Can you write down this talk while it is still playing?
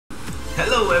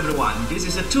Hello everyone, this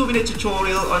is a 2-minute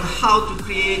tutorial on how to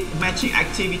create matching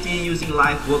activity using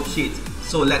live worksheets.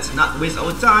 So let's not waste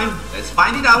our time, let's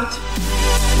find it out.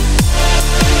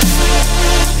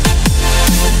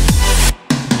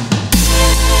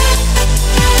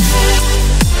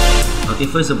 Okay,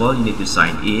 first of all you need to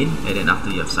sign in, and then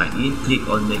after you have signed in, click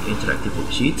on make interactive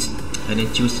worksheets and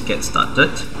then choose get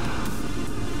started.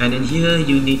 And then here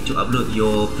you need to upload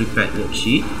your prepared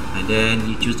worksheet, and then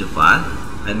you choose the file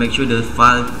and make sure the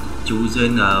file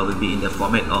chosen will be in the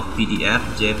format of PDF,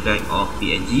 JPEG or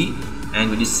PNG,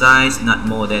 and with the size not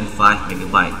more than 5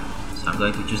 MB. So I'm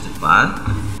going to choose the file,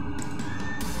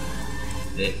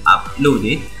 then upload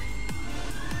it.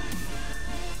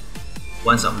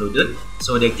 Once uploaded,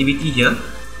 so the activity here,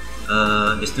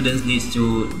 the students needs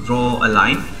to draw a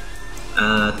line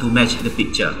to match the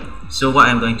picture. So what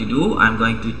I'm going to do, I'm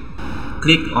going to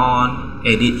click on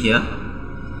edit here.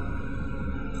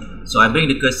 So I bring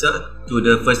the cursor to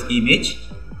the first image,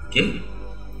 okay,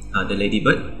 the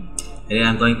ladybird, and then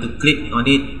I'm going to click on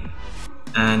it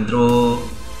and draw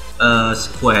a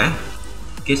square,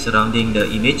 okay, surrounding the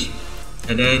image.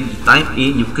 And then you type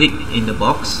in, you click in the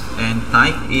box and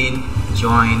type in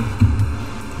join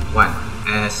 1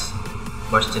 as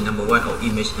question number 1 or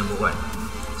image number 1.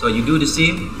 So you do the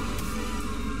same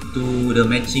to the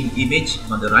matching image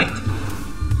on the right.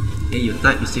 Okay, you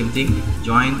type the same thing,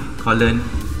 join colon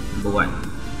number 1,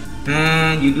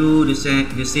 and you do the same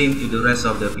to the rest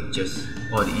of the pictures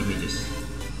or the images.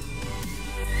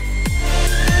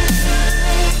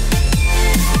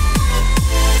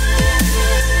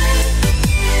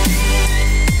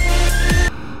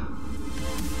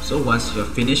 So once you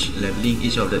have finished labeling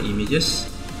each of the images,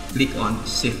 click on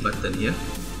save button here,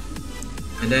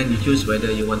 and then you choose whether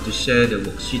you want to share the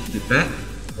worksheet prepared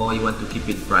or you want to keep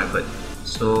it private.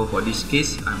 So for this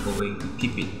case, I'm going to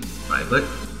keep it private.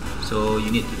 So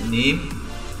you need to name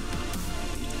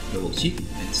the worksheet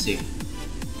and save.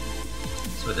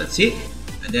 So that's it.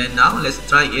 And then now let's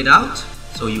try it out.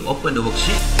 So you open the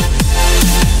worksheet.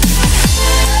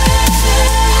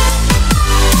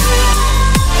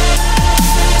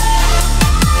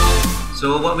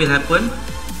 So what will happen?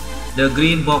 The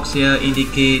green box here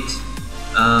indicates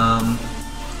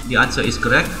the answer is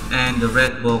correct, and the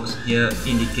red box here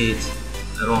indicates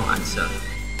the wrong answer.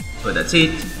 So that's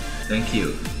it. Thank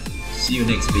you. See you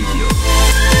next video.